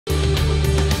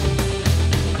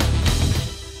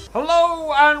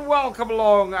Hello and welcome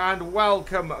along and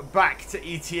welcome back to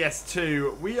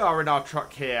ETS2. We are in our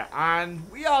truck here and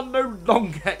we are no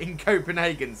longer in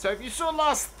Copenhagen. So if you saw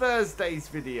last Thursday's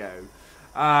video,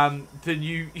 then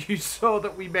you saw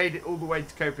that we made it all the way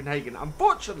to Copenhagen.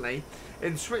 Unfortunately,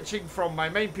 in switching from my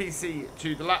main PC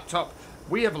to the laptop,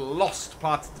 we have lost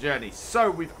part of the journey.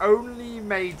 So we've only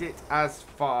made it as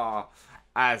far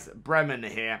as Bremen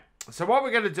here. So what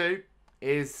we're going to do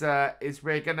is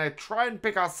we're going to try and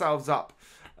pick ourselves up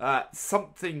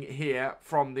something here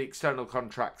from the external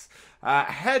contracts.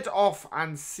 Head off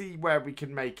and see where we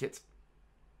can make it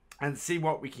and see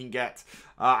what we can get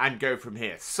and go from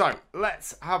here. So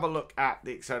let's have a look at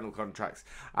the external contracts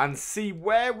and see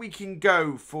where we can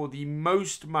go for the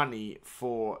most money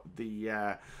for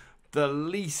the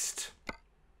least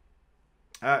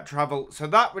travel. So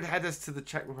that would head us to the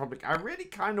Czech Republic. I really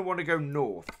kind of want to go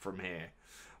north from here.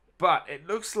 But it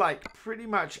looks like pretty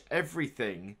much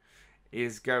everything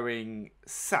is going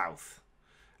south.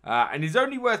 And is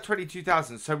only worth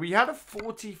 22,000. So we had a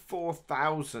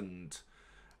 44,000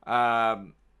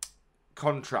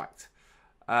 contract.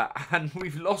 And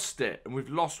we've lost it. And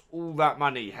we've lost all that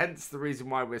money. Hence the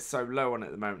reason why we're so low on it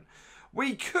at the moment.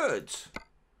 We could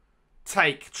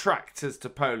take tractors to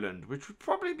Poland, which would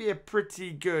probably be a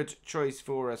pretty good choice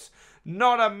for us.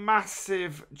 Not a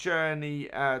massive journey.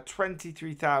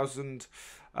 23,000.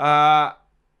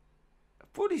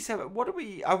 47. What are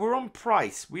we? We're on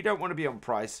price. We don't want to be on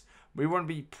price. We want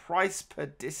to be price per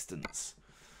distance.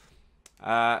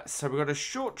 So we've got a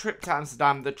short trip to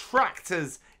Amsterdam. The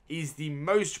tractors is the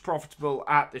most profitable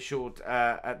at the short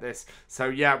at this. So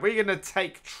yeah, we're going to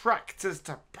take tractors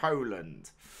to Poland.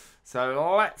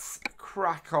 So let's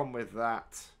crack on with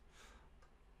that.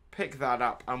 Pick that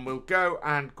up and we'll go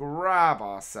and grab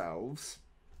ourselves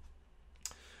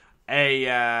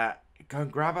a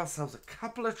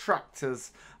couple of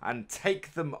tractors and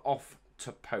take them off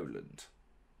to Poland.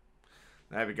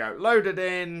 There we go. Load it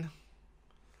in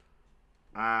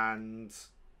and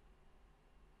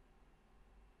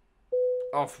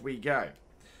off we go.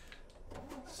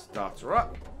 Start her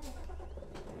up.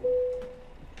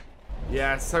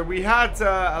 Yeah, so we had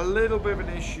a little bit of an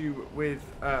issue with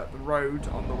the road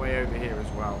on the way over here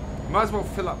as well. Might as well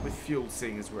fill up with fuel,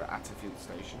 seeing as we're at a fuel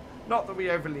station. Not that we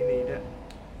overly need it.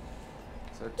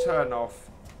 So turn off,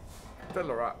 fill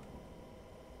her up.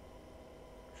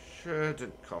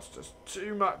 Shouldn't cost us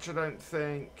too much, I don't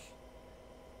think.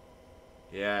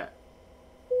 Yeah.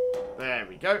 There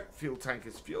we go. Fuel tank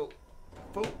is full.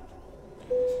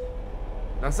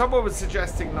 Now, someone was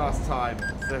suggesting last time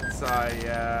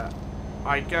that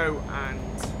I go and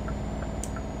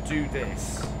do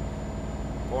this,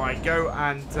 or I go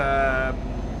and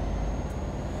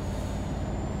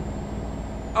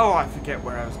oh, I forget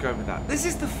where I was going with that. This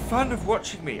is the fun of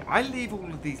watching me. I leave all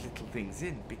of these little things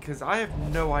in because I have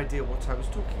no idea what I was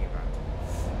talking about.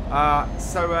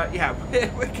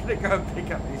 Yeah, we're gonna go and pick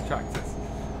up these tractors.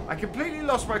 I completely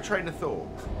lost my train of thought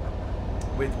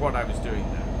with what I was doing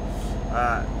there.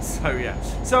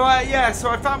 So I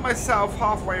found myself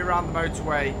halfway around the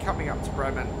motorway coming up to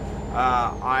Bremen.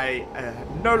 I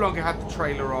no longer had the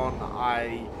trailer on.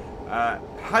 I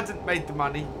hadn't made the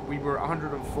money. We were at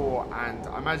 104 and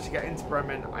I managed to get into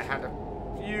Bremen. I had a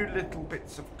few little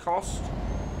bits of cost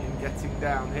in getting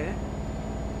down here.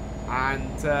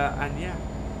 And yeah,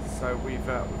 so we've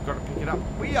got to pick it up.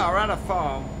 We are at a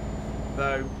farm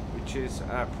though, which is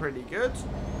pretty good.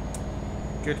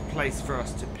 Good place for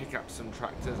us to pick up some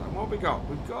tractors. And what we got?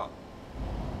 We've got...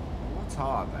 What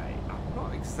are they? I'm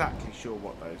not exactly sure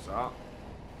what those are.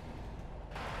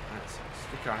 Let's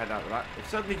stick our head out of that. We've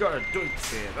certainly got a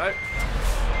Deutz here, though.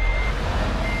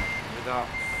 With our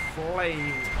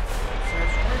flame. So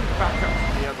let's bring back up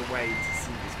the other way to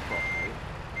see this properly.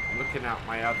 I'm looking out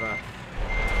my other...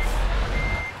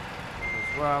 as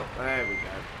well. There we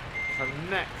go.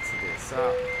 Connect this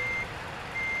up.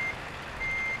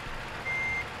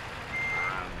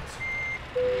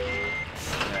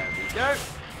 There we go.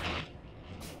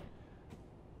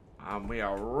 And we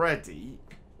are ready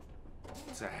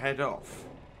to head off.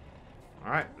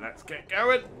 Alright, let's get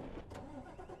going.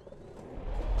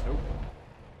 Nope.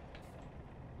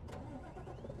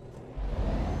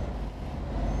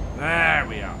 There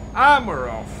we are. And we're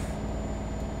off.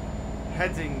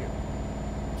 Heading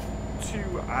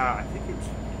to, I think it's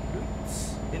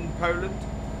Lodz in Poland.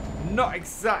 Not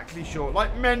exactly sure.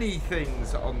 Like many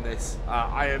things on this,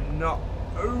 I am not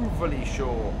overly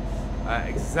sure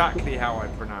exactly how I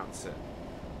pronounce it.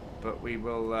 But we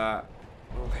will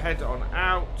we'll head on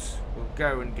out. We'll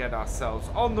go and get ourselves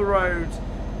on the road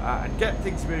and get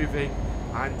things moving.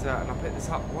 And I'll pick this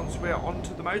up once we're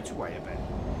onto the motorway a bit.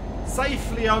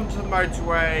 safely onto the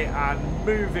motorway and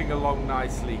moving along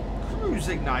nicely,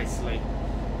 cruising nicely.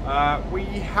 We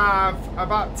have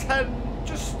about 10,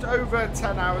 just over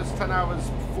 10 hours,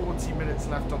 40 minutes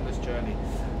left on this journey.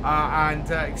 And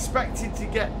expected to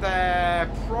get there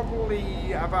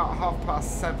probably about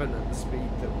 7:30 at the speed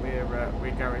that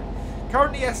we're going.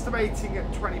 Currently estimating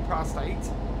at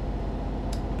 8:20,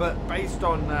 but based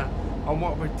on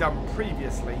what we've done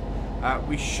previously,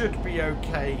 we should be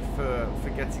okay for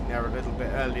getting there a little bit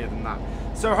earlier than that.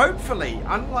 So hopefully,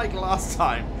 unlike last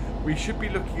time, we should be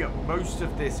looking at most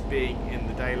of this being in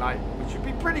the daylight, which would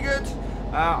be pretty good.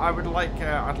 I'd like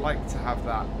to have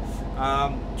that.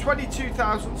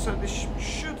 22,000, so this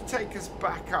should take us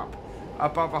back up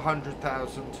above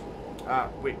 100,000,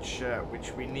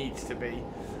 which we need to be.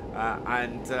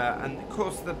 And of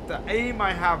course the aim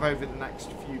I have over the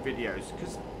next few videos,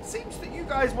 because it seems that you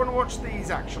guys want to watch these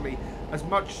actually as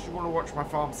much as you want to watch my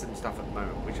farm sim stuff at the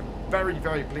moment, which I'm very,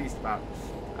 very pleased about,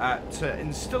 to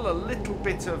instill a little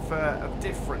bit of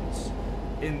difference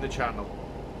in the channel,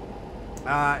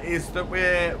 is that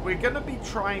we're going to be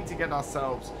trying to get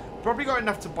ourselves, probably got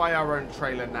enough to buy our own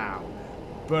trailer now,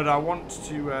 but I want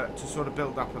to sort of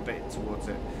build up a bit towards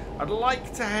it. I'd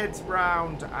like to head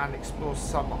round and explore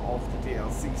some of the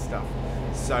DLC stuff.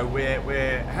 So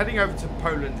we're heading over to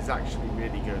Poland is actually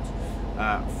really good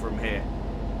from here,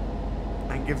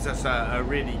 and gives us a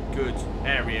really good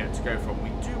area to go from.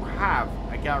 We do have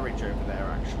a garage over there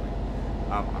actually.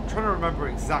 I'm trying to remember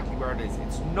exactly where it is.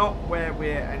 It's not where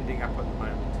we're ending up at the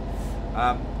moment.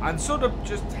 I'm sort of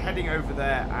just heading over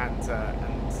there and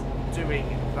doing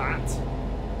that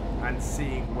and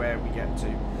seeing where we get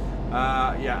to.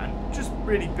 Yeah, and just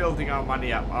really building our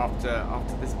money up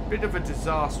after this bit of a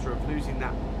disaster of losing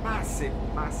that massive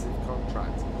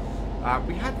contract.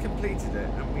 We had completed it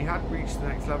and we had reached the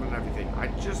next level and everything. I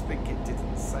just think it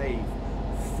didn't save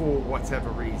for whatever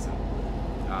reason,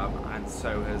 and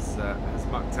so has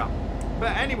mucked up.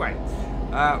 But anyway,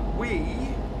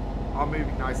 we are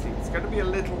moving nicely. It's going to be a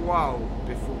little while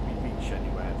before we reach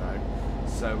anywhere though.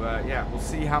 So yeah, we'll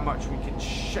see how much we can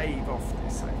shave off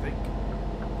this, I think.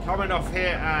 Coming off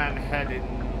here and heading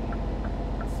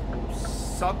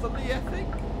southerly, I think,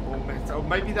 or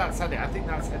maybe that's heading. I think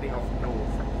that's heading off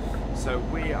north. So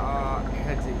we are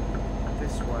heading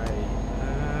this way.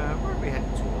 Where are we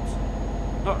heading towards?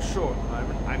 Not sure at the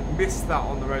moment. I missed that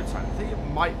on the roadside. I think it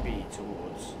might be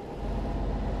towards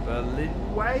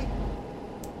Berlin way.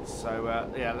 So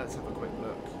yeah, let's have a quick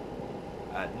look.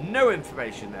 No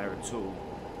information there at all.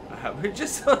 We're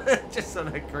just sort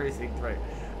of cruising through.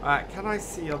 Can I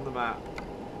see on the map?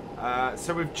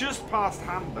 So we've just passed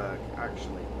Hamburg,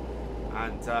 actually,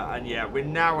 and yeah, we're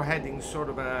now heading sort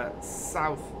of a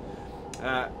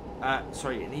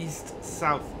an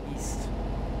east-southeast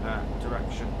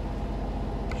direction.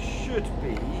 Should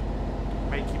be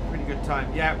making pretty good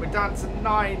time. Yeah, we're down to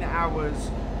 9 hours,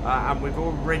 and we've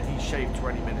already shaved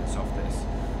 20 minutes off this.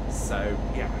 So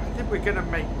yeah, I think we're going to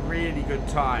make really good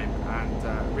time and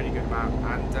really good amount,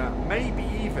 and maybe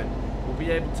even we'll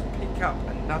be able to pick up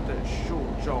another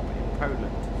short job in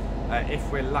Poland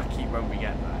if we're lucky when we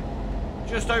get there.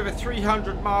 Just over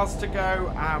 300 miles to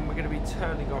go, and we're going to be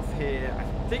turning off here. I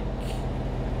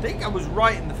think I was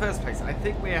right in the first place. I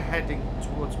think we are heading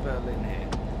towards Berlin here.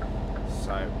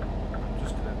 So I'm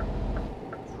just going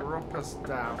to drop us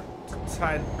down to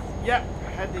 10. Yep,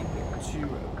 heading to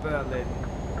Berlin.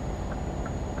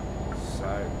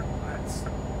 So let's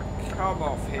come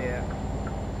off here.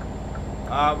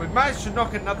 We've managed to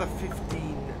knock another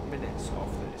 15 minutes off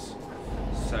this.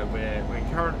 So we're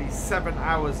currently 7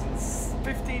 hours and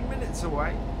 15 minutes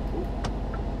away. Ooh.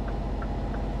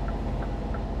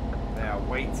 They are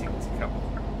waiting to come on.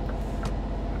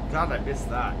 I'm glad I missed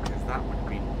that, because that would have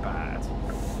been bad.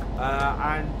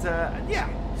 And yeah,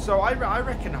 so I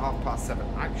reckon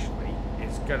 7:30 actually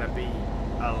is going to be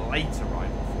a late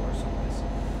arrival for us on this.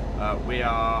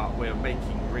 We're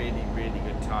making really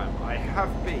good time. I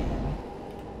have been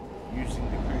using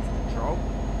the cruise control.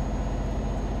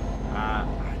 I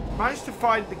managed to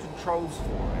find the controls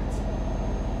for it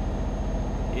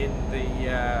in the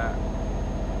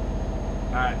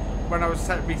when I was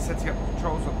resetting up the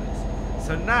controls on this.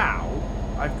 So now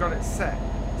I've got it set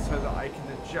so that I can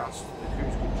adjust the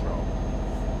cruise control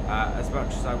as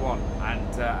much as I want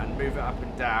and move it up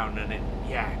and down, and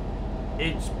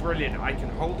it's brilliant. I can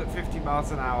hold at 50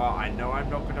 miles an hour. I know I'm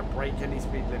not going to break any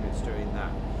speed limits doing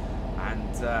that.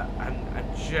 And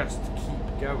just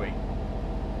keep going.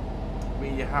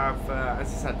 We have, as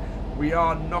I said, we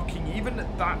are knocking, even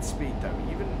at that speed though,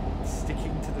 even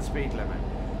sticking to the speed limit,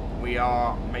 we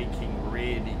are making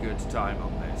really good time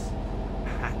on this.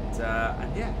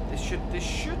 yeah, this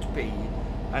should be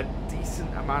a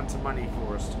decent amount of money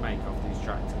for us to make off these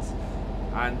tractors.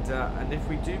 And if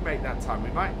we do make that time,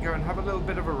 we might go and have a little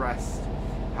bit of a rest,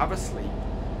 have a sleep,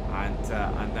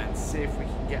 and then see if we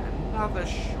can get another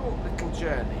short little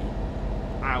journey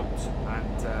out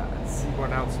and see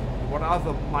what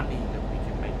other money that we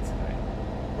can make today.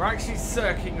 We're actually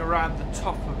circling around the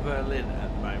top of Berlin at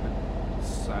the moment,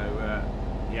 so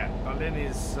yeah, Berlin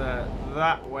is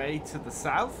that way to the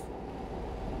south,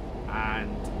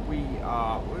 and we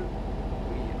are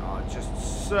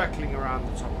just circling around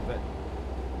the top of it,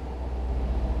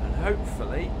 and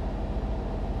hopefully,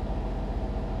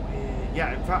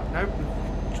 yeah. In fact, no,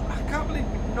 I can't believe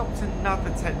we've knocked another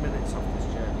 10 minutes off this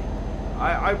journey.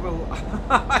 I will.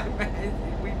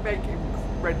 We make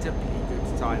incredibly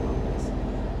good time on this.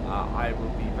 I will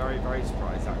be very, very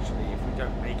surprised actually if we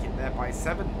don't make it there by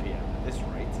 7 PM at this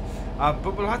rate.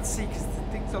 But we'll have to see, because the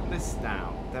things on this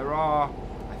now,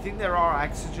 I think there are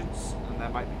accidents and there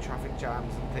might be traffic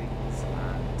jams and things.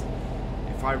 And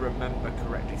if I remember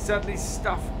correctly, certainly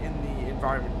stuff in the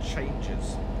environment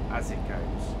changes as it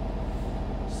goes.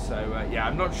 So yeah,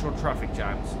 I'm not sure traffic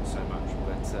jams so much,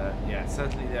 but yeah,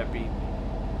 certainly there have been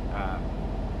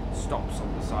stops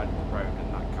on the side of the road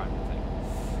and that kind of thing.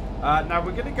 Now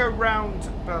we're going to go round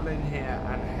Berlin here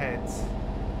and head.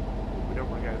 We don't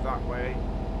want to go that way.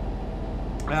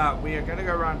 We are going to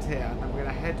go around here and then we're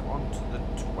going to head on to the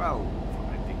 12,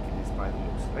 I think it is by the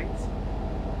looks of things.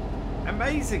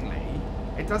 Amazingly,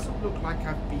 it doesn't look like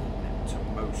I've been to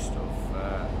most of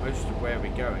where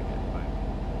we're going at the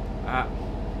moment.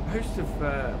 Most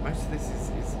of this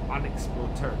is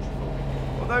unexplored territory for me.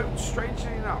 Although,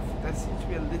 strangely enough, there seems to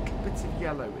be a little bit of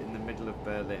yellow in the middle of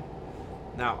Berlin.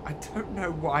 Now, I don't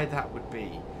know why that would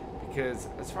be, because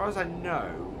as far as I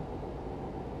know,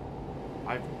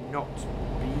 I've not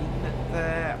been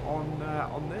there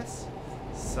on this.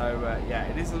 So yeah,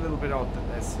 it is a little bit odd that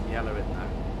there's some yellow in there.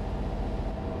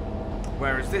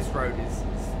 Whereas this road is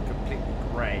completely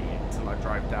grey until I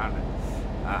drive down it.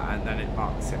 And then it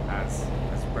marks it as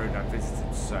a road I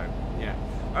visited. So yeah,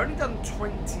 I've only done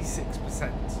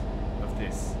 26% of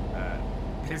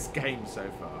this game so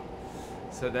far.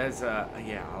 So there's a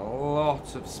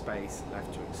lot of space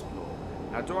left to explore.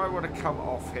 Now, do I want to come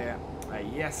off here?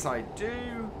 Yes, I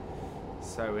do.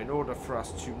 So in order for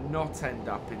us to not end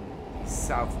up in the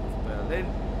south of Berlin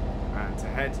and to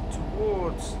head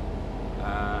towards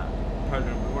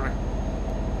Poland, we want to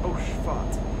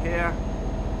Auschwitz here.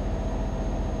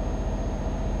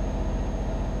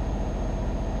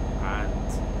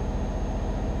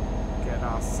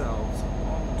 Ourselves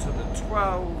onto the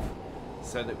 12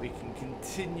 so that we can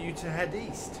continue to head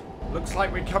east. Looks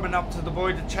like we're coming up to the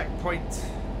border checkpoint.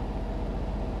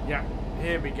 Yeah,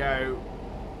 here we go.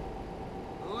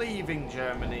 Leaving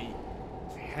Germany,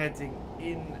 heading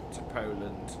into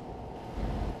Poland.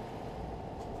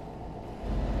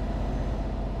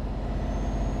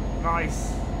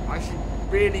 Nice, actually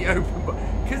really open,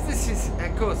 because this is,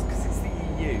 of course, because it's the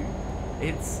EU.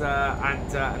 It's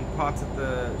and part of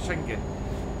the Schengen.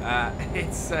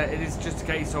 It is just a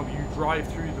case of you drive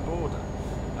through the border.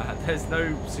 There's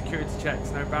no security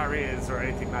checks, no barriers or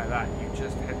anything like that. You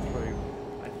just head through.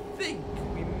 I think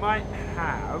we might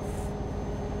have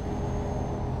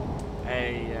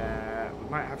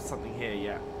something here.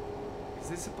 Yeah. Is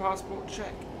this a passport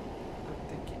check? I don't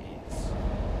think it is.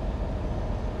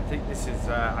 I think this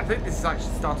is actually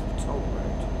the start of a toll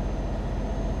road.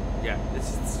 Yeah, this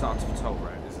is the start of a toll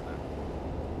road, isn't it?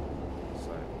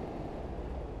 So,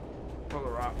 pull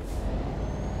her up.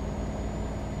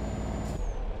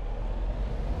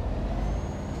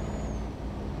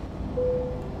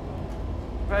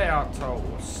 Pay our toll,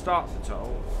 or start the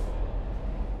toll.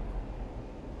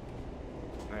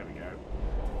 There we go.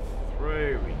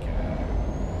 Through we go.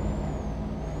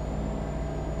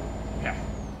 Yeah,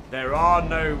 there are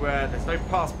no, there's no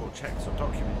passport checks or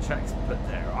document checks, but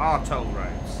there are toll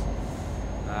roads.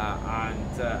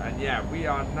 And yeah, we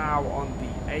are now on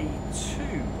the A2,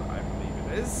 I believe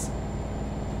it is.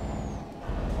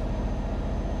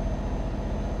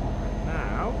 And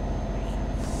now we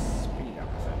can speed up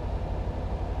a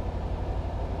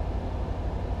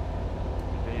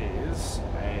bit. It is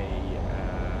a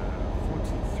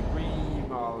 43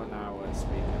 mile an hour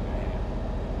speed limit here.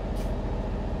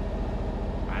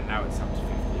 And now it's up to 50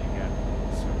 again.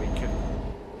 So we can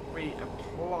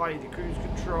reapply the cruise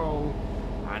control.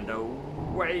 And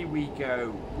away we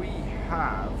go. We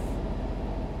have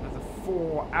another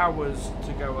 4 hours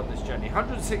to go on this journey.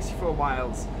 164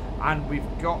 miles, and we've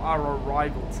got our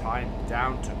arrival time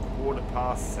down to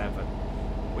 7:15.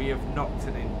 We have knocked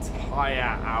an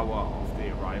entire hour off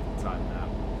the arrival time now.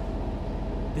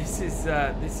 This is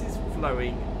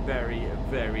flowing very,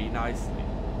 very nicely.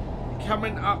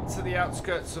 Coming up to the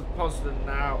outskirts of Poznan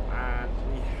now, and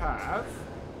we have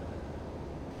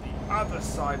the other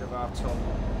side of our toll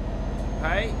to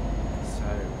pay. So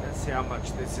let's see how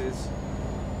much this is.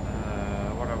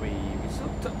 What are we?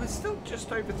 We're still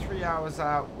just over 3 hours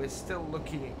out. We're still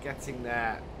looking at getting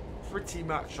there pretty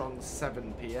much on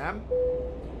 7 p.m.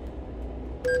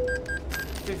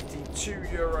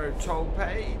 €52 toll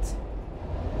paid.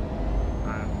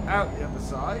 And out the other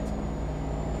side.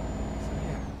 So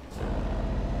yeah,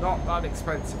 not that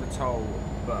expensive a toll,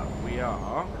 but we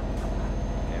are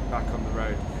getting back on the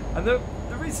road. And the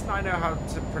reason I know how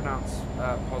to pronounce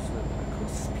Poznan, of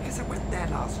course, is because I went there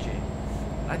last year.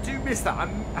 I do miss that. I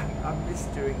miss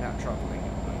doing that travelling.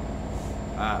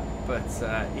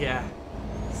 Yeah.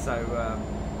 So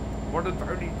one of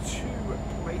only 2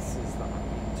 places that I've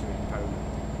been to in Poland,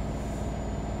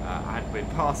 and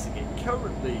we're passing it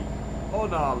currently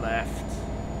on our left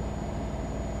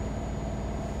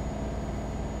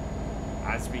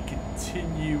as we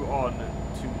continue on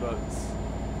to Lodz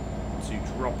to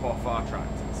drop off our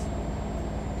tractors.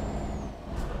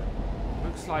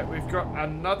 Looks like we've got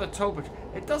another toll bridge.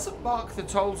 It doesn't mark the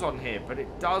tolls on here, but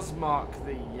it does mark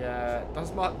the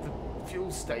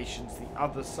fuel stations the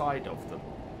other side of them,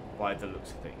 by the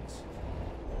looks of things.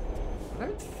 I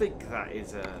don't think that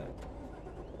is a.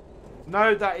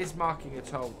 No, that is marking a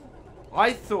toll.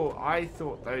 I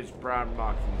thought those brown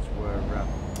markings were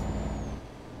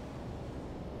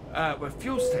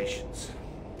fuel stations,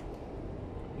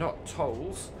 not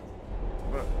tolls.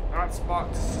 But that's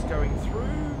marked as going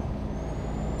through.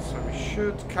 So we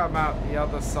should come out the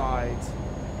other side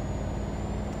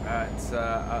at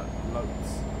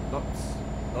Lodz,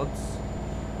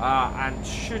 and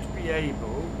should be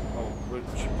able, we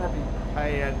should probably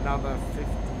pay another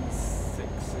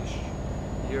 56-ish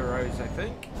euros, I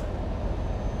think,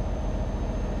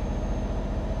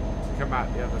 to come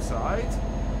out the other side.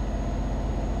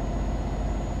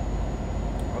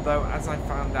 Although, as I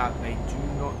found out, they do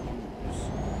not use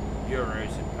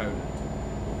euros in Poland.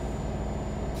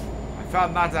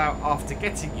 Found that out after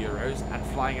getting euros and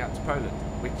flying out to Poland,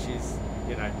 which is,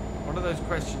 you know, one of those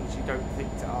questions you don't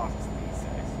think to ask these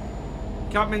days.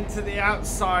 Coming to the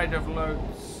outside of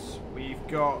Lodz, we've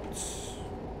got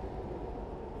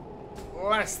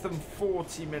less than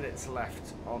 40 minutes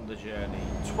left on the journey,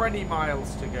 20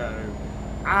 miles to go,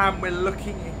 and we're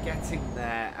looking at getting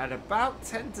there at about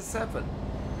 10 to 7.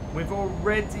 We've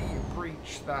already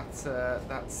breached that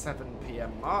 7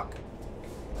 p.m. mark,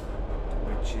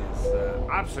 which is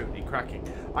absolutely cracking.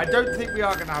 I don't think we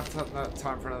are going to have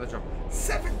time for another job.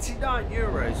 79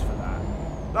 euros for that.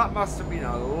 That must have been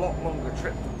a lot longer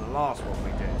trip than the last one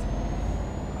we did.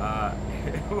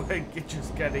 We're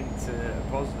just getting to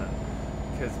Poznan.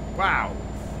 Because, wow,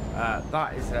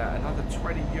 that is another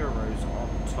 20 euros on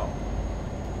top.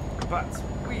 But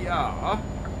we are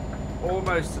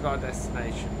almost at our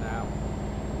destination now.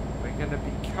 We're going to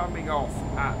be coming off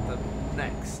at the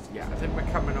next, yeah, I think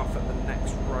we're coming off at the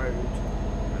next road.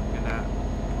 I'm gonna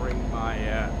bring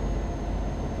my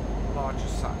larger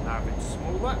sat nav in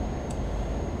smaller,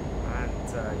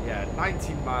 and yeah,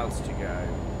 19 miles to go,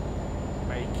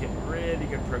 making really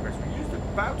good progress. We used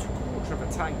about a quarter of a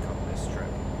tank on this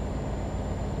trip,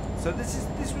 so this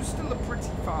was still a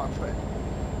pretty far trip.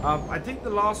 I think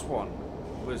the last one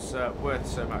was worth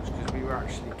so much because we were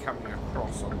actually coming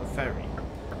across on the ferry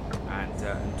and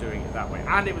doing it that way,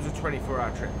 and it was a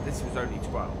 24-hour trip. This was only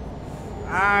 12.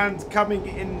 And coming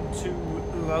into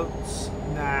Lodz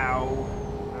now.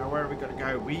 Now where are we going to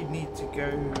go? We need to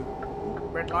go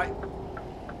red light.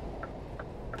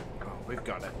 Oh, we've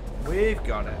got it. We've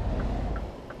got it.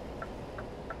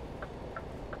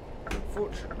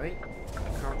 Unfortunately, I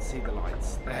can't see the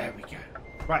lights. There we go.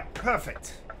 Right,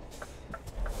 perfect.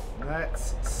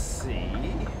 Let's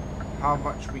see how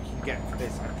much we can get for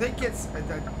this. I think it's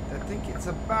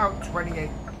about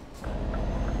 28.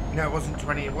 No, it wasn't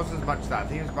 20. It wasn't as much as that. I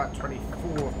think it was about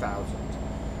 24,000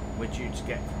 we're due to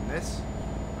get from this.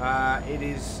 It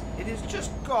is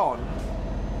just gone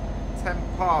 10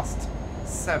 past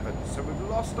 7, so we've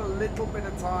lost a little bit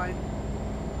of time,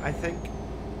 I think.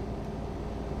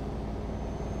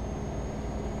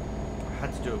 I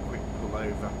had to do a quick pull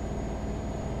over,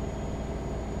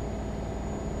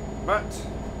 but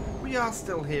we are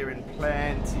still here in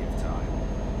plenty of time.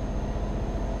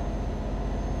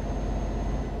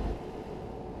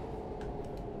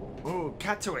 Oh,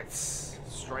 Katowice,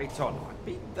 straight on. I've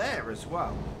been there as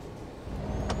well.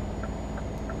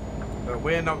 But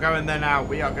we're not going there now.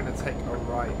 We are going to take a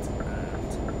right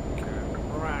and go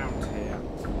around here.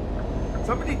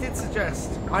 Somebody did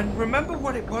suggest, I remember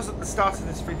what it was at the start of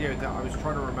this video that I was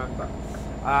trying to remember.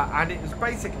 And it was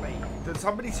basically that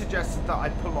somebody suggested that I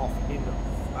pull off in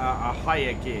a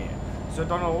higher gear. So I've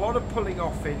done a lot of pulling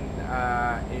off in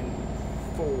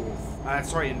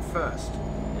first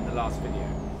in the last video.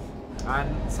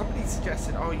 And somebody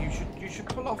suggested, oh, you should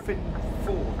pull off in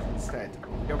fourth instead.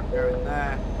 We don't go in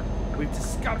there. We've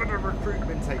discovered a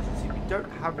recruitment agency. We don't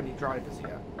have any drivers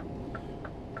yet.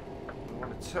 We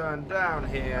want to turn down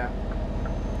here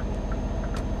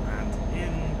and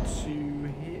into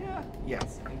here.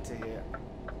 Yes, into here.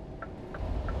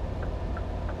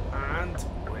 And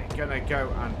we're gonna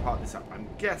go and park this up. I'm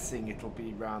guessing it'll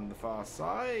be round the far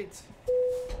side.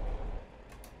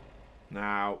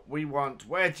 Now, we want,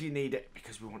 where do you need it?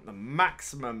 Because we want the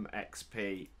maximum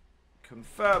XP.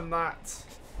 Confirm that.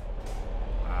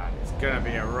 And it's going to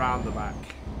be around the back.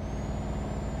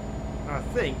 I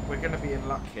think we're going to be in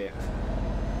luck here.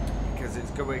 Because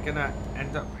we're going to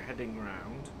end up heading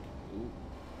round. Ooh.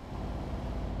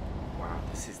 Wow,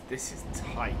 this is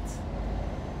tight.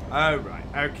 Oh, right.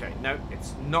 Okay. No,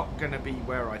 it's not going to be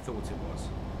where I thought it was.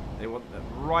 They want them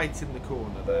right in the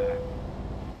corner there.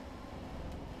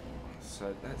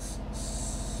 So let's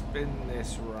spin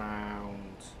this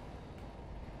round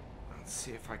and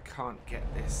see if I can't get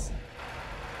this.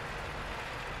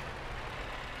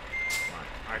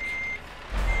 Right, okay.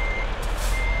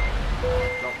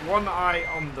 Got one eye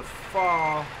on the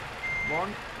far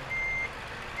one.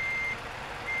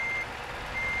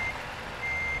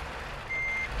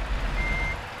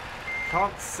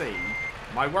 Can't see.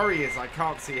 My worry is I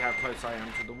can't see how close I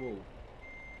am to the wall.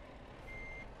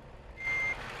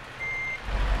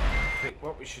 I think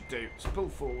what we should do is pull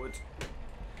forward,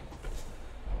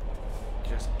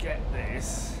 just get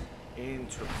this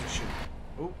into a position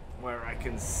where I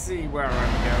can see where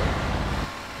I'm going.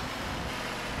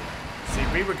 See,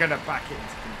 we were going to back it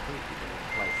into completely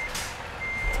different place.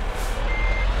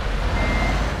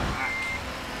 Back.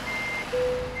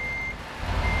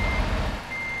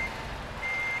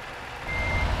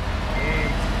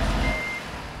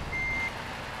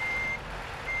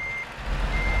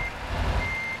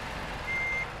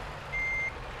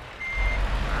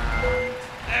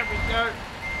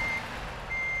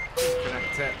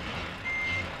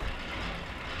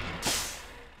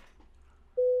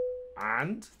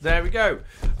 And there we go.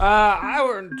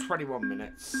 Hour and 21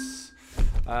 minutes.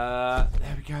 There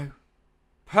we go.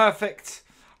 Perfect.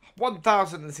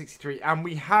 1063, and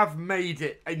we have made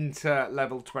it into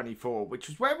level 24, which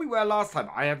is where we were last time.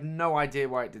 I have no idea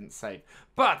why it didn't save.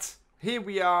 But here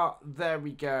we are. There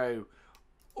we go.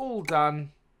 All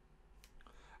done.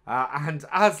 And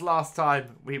as last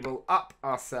time, we will up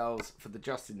ourselves for the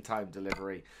just-in-time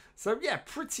delivery. So yeah,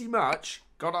 pretty much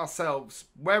got ourselves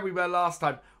where we were last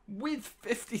time with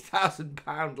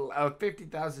 £50,000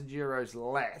 50,000 euros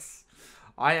less.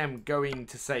 I am going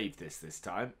to save this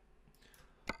time.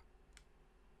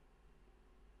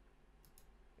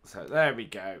 So there we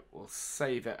go. We'll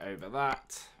save it over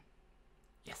that.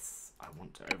 Yes, I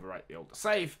want to overwrite the older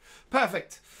save.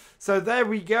 Perfect. So there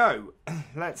we go.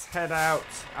 Let's head out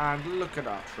and look at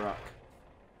our truck.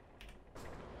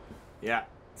 Yeah.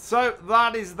 So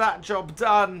that is that job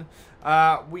done.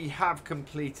 We have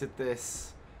completed this.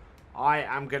 I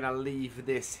am going to leave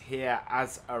this here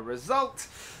as a result.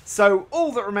 So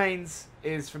all that remains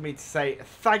is for me to say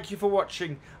thank you for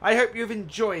watching. I hope you've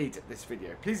enjoyed this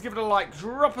video. Please give it a like,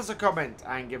 drop us a comment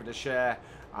and give it a share.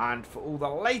 And for all the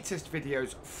latest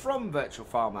videos from Virtual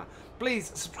Farmer, please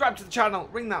subscribe to the channel,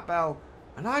 ring that bell,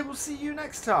 and I will see you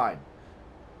next time.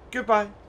 Goodbye.